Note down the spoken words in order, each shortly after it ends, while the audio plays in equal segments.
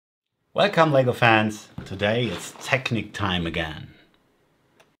Welcome LEGO fans! Today it's Technic time again.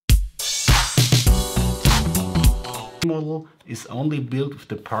 The model is only built with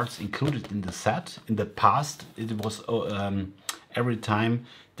the parts included in the set. In the past it was every time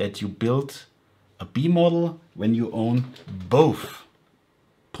that you built a B model when you own both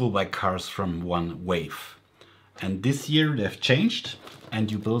pullback cars from one wave. And this year they've changed and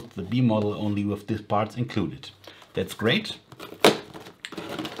you built the B model only with these parts included. That's great.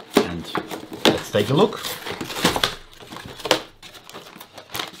 And let's take a look.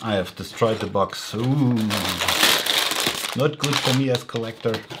 I have destroyed the box. Ooh, not good for me as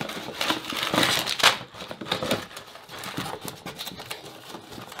collector.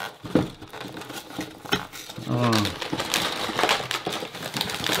 Oh.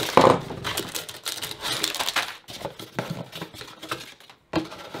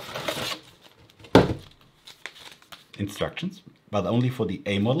 Instructions, but only for the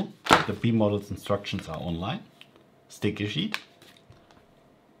A model. The B model's instructions are online. Sticker sheet,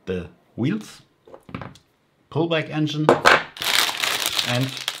 the wheels, pullback engine, and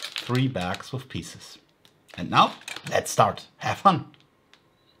 3 bags with pieces. And now, let's start. Have fun!